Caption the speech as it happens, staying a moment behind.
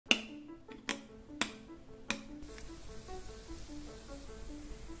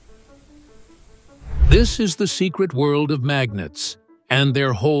This is the secret world of magnets and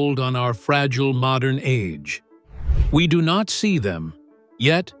their hold on our fragile modern age. We do not see them,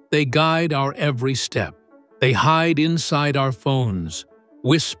 yet they guide our every step. They hide inside our phones,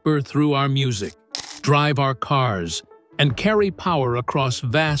 whisper through our music, drive our cars, and carry power across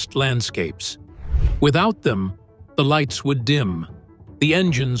vast landscapes. Without them, the lights would dim, the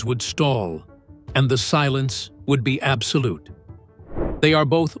engines would stall, and the silence would be absolute. They are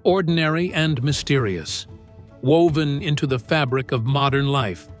both ordinary and mysterious, woven into the fabric of modern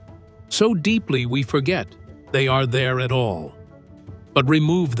life, so deeply we forget they are there at all. But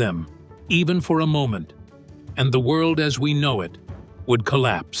remove them, even for a moment, and the world as we know it would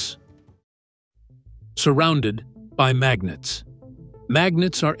collapse. Surrounded by magnets.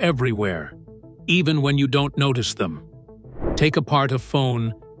 Magnets are everywhere, even when you don't notice them. Take apart a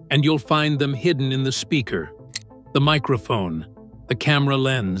phone, and you'll find them hidden in the speaker, the microphone, the camera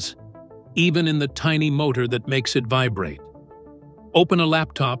lens, even in the tiny motor that makes it vibrate. Open a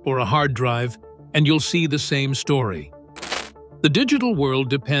laptop or a hard drive, and you'll see the same story. The digital world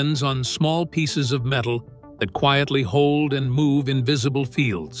depends on small pieces of metal that quietly hold and move invisible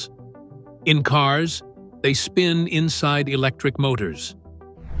fields. In cars, they spin inside electric motors.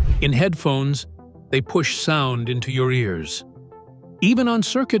 In headphones, they push sound into your ears. Even on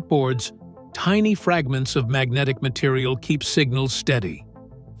circuit boards, tiny fragments of magnetic material keep signals steady.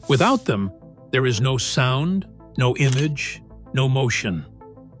 Without them, there is no sound, no image, no motion.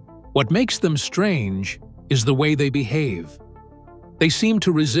 What makes them strange is the way they behave. They seem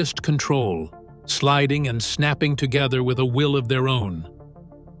to resist control, sliding and snapping together with a will of their own.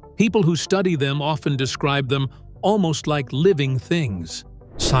 People who study them often describe them almost like living things.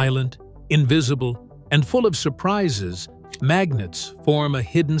 Silent, invisible, and full of surprises, magnets form a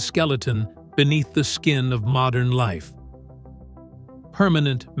hidden skeleton beneath the skin of modern life.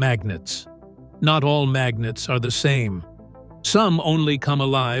 Permanent magnets. Not all magnets are the same. Some only come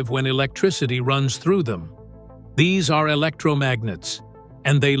alive when electricity runs through them. These are electromagnets,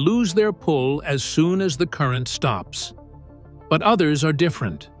 and they lose their pull as soon as the current stops. But others are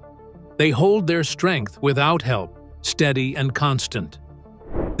different. They hold their strength without help, steady and constant.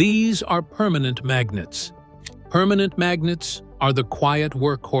 These are permanent magnets. Permanent magnets are the quiet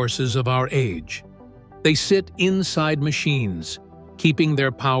workhorses of our age. They sit inside machines, keeping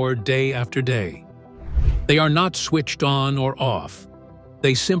their power day after day. They are not switched on or off.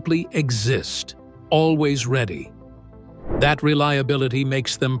 They simply exist, always ready. That reliability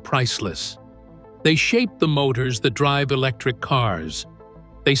makes them priceless. They shape the motors that drive electric cars.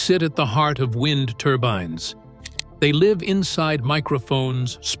 They sit at the heart of wind turbines. They live inside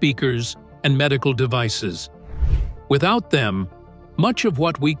microphones, speakers, and medical devices. Without them, much of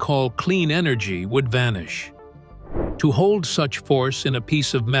what we call clean energy would vanish. To hold such force in a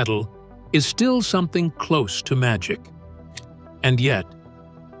piece of metal is still something close to magic. And yet,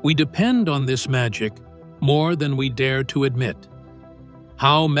 we depend on this magic more than we dare to admit.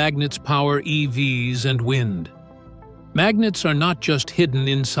 How magnets power EVs and wind. Magnets are not just hidden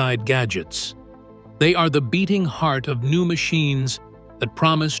inside gadgets. They are the beating heart of new machines that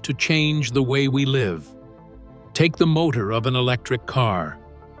promise to change the way we live. Take the motor of an electric car.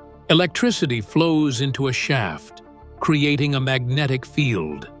 Electricity flows into a shaft, creating a magnetic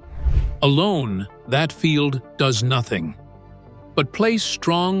field. Alone, that field does nothing. But place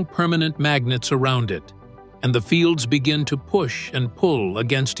strong permanent magnets around it, and the fields begin to push and pull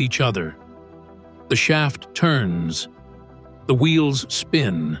against each other. The shaft turns, the wheels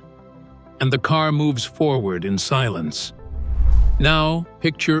spin, and the car moves forward in silence. Now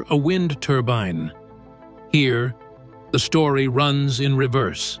picture a wind turbine. Here, the story runs in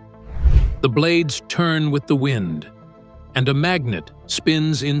reverse. The blades turn with the wind, and a magnet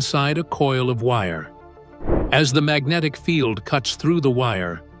spins inside a coil of wire. As the magnetic field cuts through the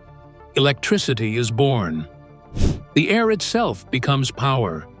wire, electricity is born. The air itself becomes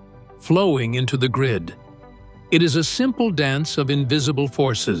power, flowing into the grid. It is a simple dance of invisible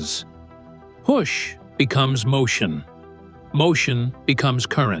forces. Push becomes motion. Motion becomes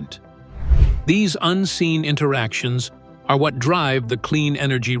current. These unseen interactions are what drive the clean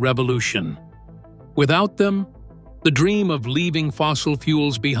energy revolution. Without them, the dream of leaving fossil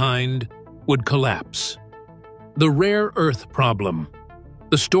fuels behind would collapse. The rare earth problem.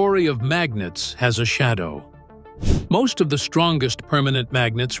 The story of magnets has a shadow. Most of the strongest permanent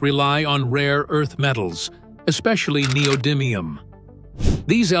magnets rely on rare earth metals, especially neodymium.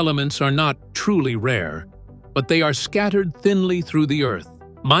 These elements are not truly rare, but they are scattered thinly through the earth.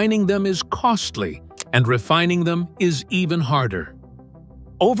 Mining them is costly, and refining them is even harder.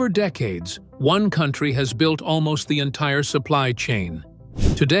 Over decades, one country has built almost the entire supply chain,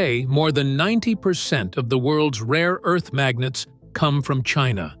 Today, more than 90% of the world's rare earth magnets come from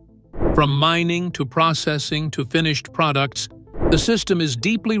China. From mining to processing to finished products, the system is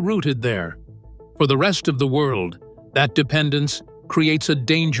deeply rooted there. For the rest of the world, that dependence creates a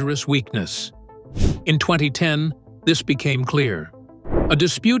dangerous weakness. In 2010, this became clear. A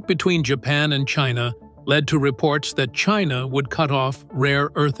dispute between Japan and China led to reports that China would cut off rare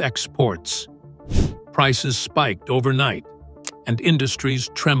earth exports. Prices spiked overnight, and industries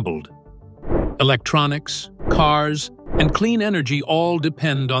trembled. Electronics, cars, and clean energy all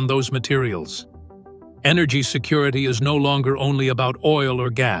depend on those materials. Energy security is no longer only about oil or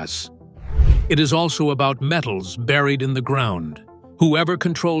gas. It is also about metals buried in the ground. Whoever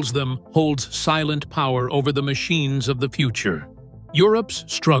controls them holds silent power over the machines of the future. Europe's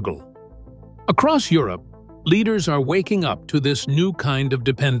struggle. Across Europe, leaders are waking up to this new kind of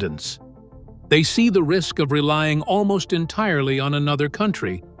dependence. They see the risk of relying almost entirely on another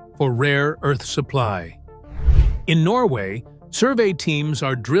country for rare earth supply. In Norway, survey teams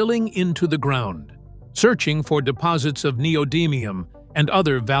are drilling into the ground, searching for deposits of neodymium and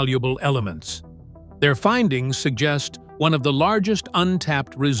other valuable elements. Their findings suggest one of the largest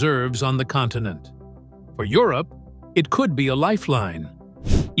untapped reserves on the continent. For Europe, it could be a lifeline.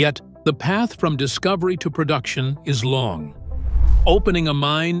 Yet, the path from discovery to production is long. Opening a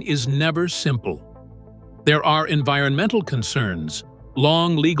mine is never simple. There are environmental concerns,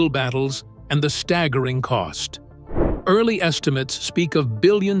 long legal battles, and the staggering cost. Early estimates speak of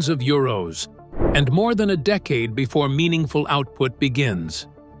billions of euros, and more than a decade before meaningful output begins.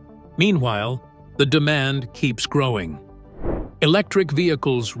 Meanwhile, the demand keeps growing. Electric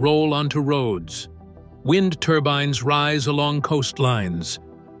vehicles roll onto roads. Wind turbines rise along coastlines.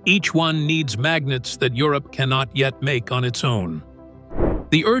 Each one needs magnets that Europe cannot yet make on its own.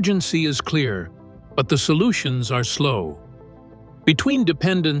 The urgency is clear, but the solutions are slow. Between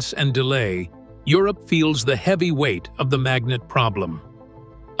dependence and delay, Europe feels the heavy weight of the magnet problem.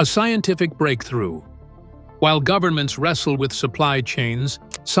 A scientific breakthrough. While governments wrestle with supply chains,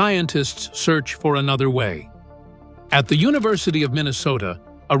 scientists search for another way. At the University of Minnesota,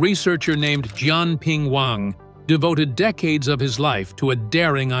 a researcher named Jianping Wang devoted decades of his life to a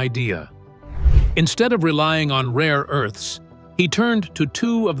daring idea. Instead of relying on rare earths, he turned to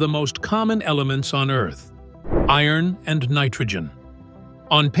two of the most common elements on Earth: iron and nitrogen.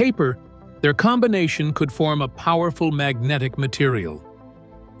 On paper, their combination could form a powerful magnetic material.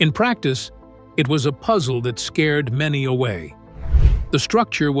 In practice, it was a puzzle that scared many away. The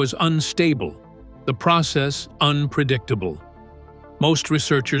structure was unstable, the process unpredictable. Most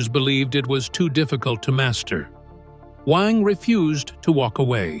researchers believed it was too difficult to master. Wang refused to walk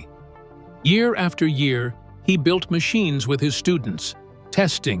away. Year after year, he built machines with his students,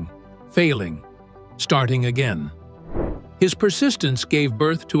 testing, failing, starting again. His persistence gave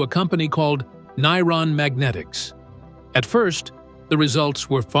birth to a company called Niron Magnetics. At first, the results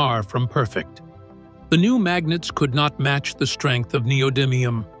were far from perfect. The new magnets could not match the strength of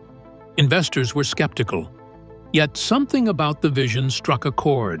neodymium. Investors were skeptical. Yet something about the vision struck a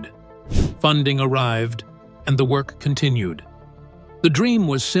chord. Funding arrived, and the work continued. The dream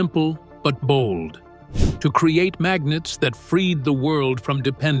was simple but bold: to create magnets that freed the world from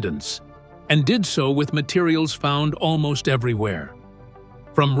dependence, and did so with materials found almost everywhere.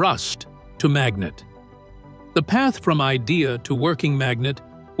 From rust to magnet. The path from idea to working magnet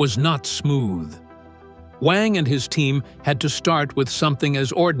was not smooth. Wang and his team had to start with something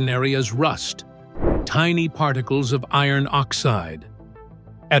as ordinary as rust, tiny particles of iron oxide.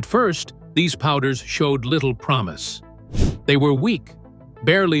 At first, these powders showed little promise. They were weak,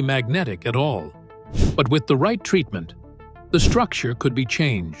 barely magnetic at all. But with the right treatment, the structure could be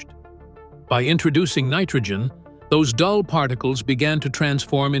changed. By introducing nitrogen, those dull particles began to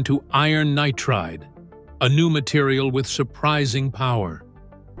transform into iron nitride, a new material with surprising power.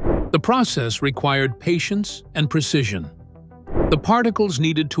 The process required patience and precision. The particles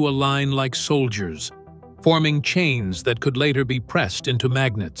needed to align like soldiers, forming chains that could later be pressed into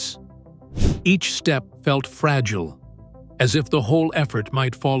magnets. Each step felt fragile, as if the whole effort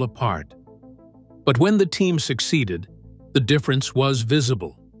might fall apart. But when the team succeeded, the difference was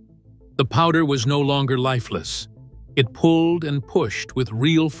visible. The powder was no longer lifeless. It pulled and pushed with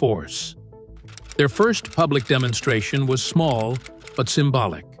real force. Their first public demonstration was small but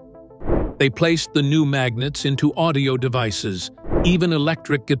symbolic. They placed the new magnets into audio devices, even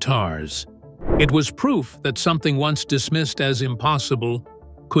electric guitars. It was proof that something once dismissed as impossible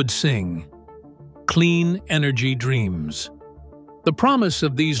could sing. Clean energy dreams. The promise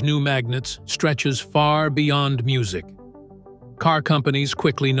of these new magnets stretches far beyond music. Car companies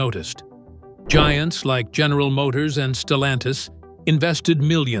quickly noticed. Giants like General Motors and Stellantis invested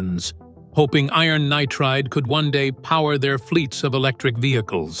millions, hoping iron nitride could one day power their fleets of electric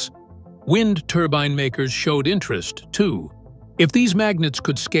vehicles. Wind turbine makers showed interest, too. If these magnets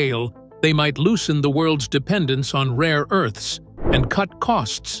could scale, they might loosen the world's dependence on rare earths and cut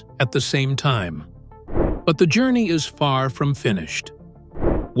costs at the same time. But the journey is far from finished.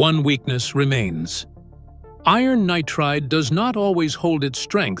 One weakness remains. Iron nitride does not always hold its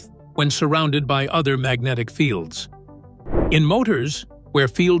strength when surrounded by other magnetic fields. In motors, where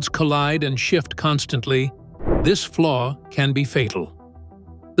fields collide and shift constantly, this flaw can be fatal.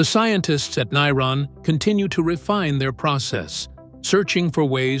 The scientists at Niron continue to refine their process, searching for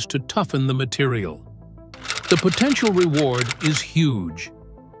ways to toughen the material. The potential reward is huge.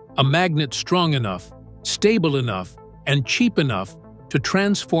 A magnet strong enough, stable enough, and cheap enough to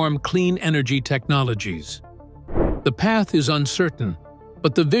transform clean energy technologies. The path is uncertain,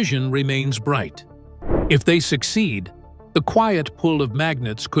 but the vision remains bright. If they succeed, the quiet pull of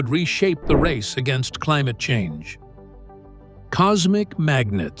magnets could reshape the race against climate change. Cosmic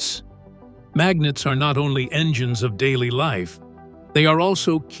magnets. Magnets are not only engines of daily life, they are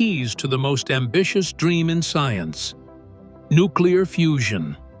also keys to the most ambitious dream in science: nuclear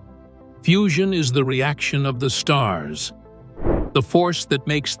fusion. Fusion is the reaction of the stars, the force that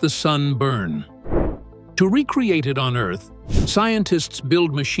makes the sun burn. To recreate it on Earth, scientists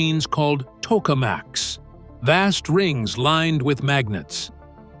build machines called tokamaks, vast rings lined with magnets.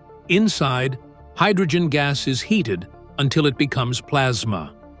 Inside, hydrogen gas is heated until it becomes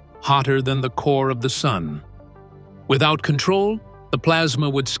plasma, hotter than the core of the sun. Without control, the plasma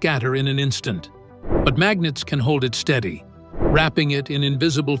would scatter in an instant, but magnets can hold it steady, wrapping it in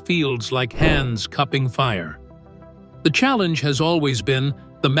invisible fields like hands cupping fire. The challenge has always been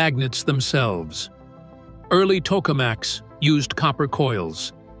the magnets themselves. Early tokamaks used copper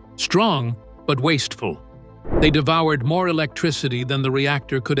coils, strong but wasteful. They devoured more electricity than the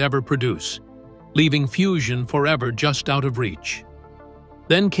reactor could ever produce, leaving fusion forever just out of reach.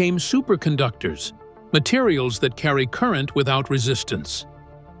 Then came superconductors, materials that carry current without resistance.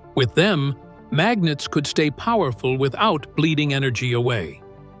 With them, magnets could stay powerful without bleeding energy away.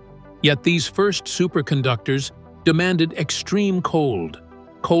 Yet these first superconductors demanded extreme cold,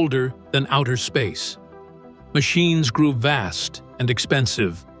 colder than outer space. Machines grew vast and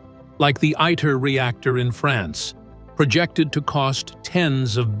expensive, like the ITER reactor in France, projected to cost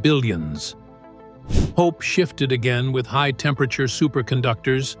tens of billions. Hope shifted again with high-temperature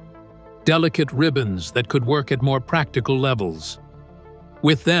superconductors, delicate ribbons that could work at more practical levels.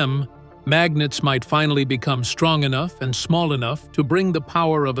 With them, magnets might finally become strong enough and small enough to bring the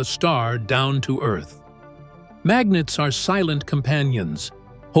power of a star down to Earth. Magnets are silent companions,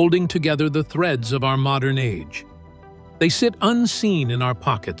 holding together the threads of our modern age. They sit unseen in our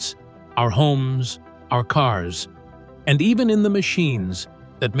pockets, our homes, our cars, and even in the machines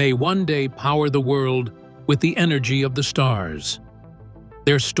that may one day power the world with the energy of the stars.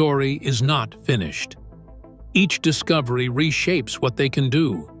 Their story is not finished. Each discovery reshapes what they can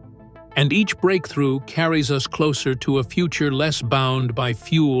do, and each breakthrough carries us closer to a future less bound by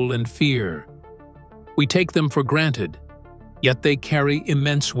fuel and fear. We take them for granted, yet they carry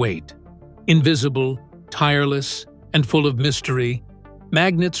immense weight. Invisible, tireless, and full of mystery,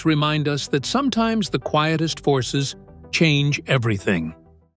 magnets remind us that sometimes the quietest forces change everything.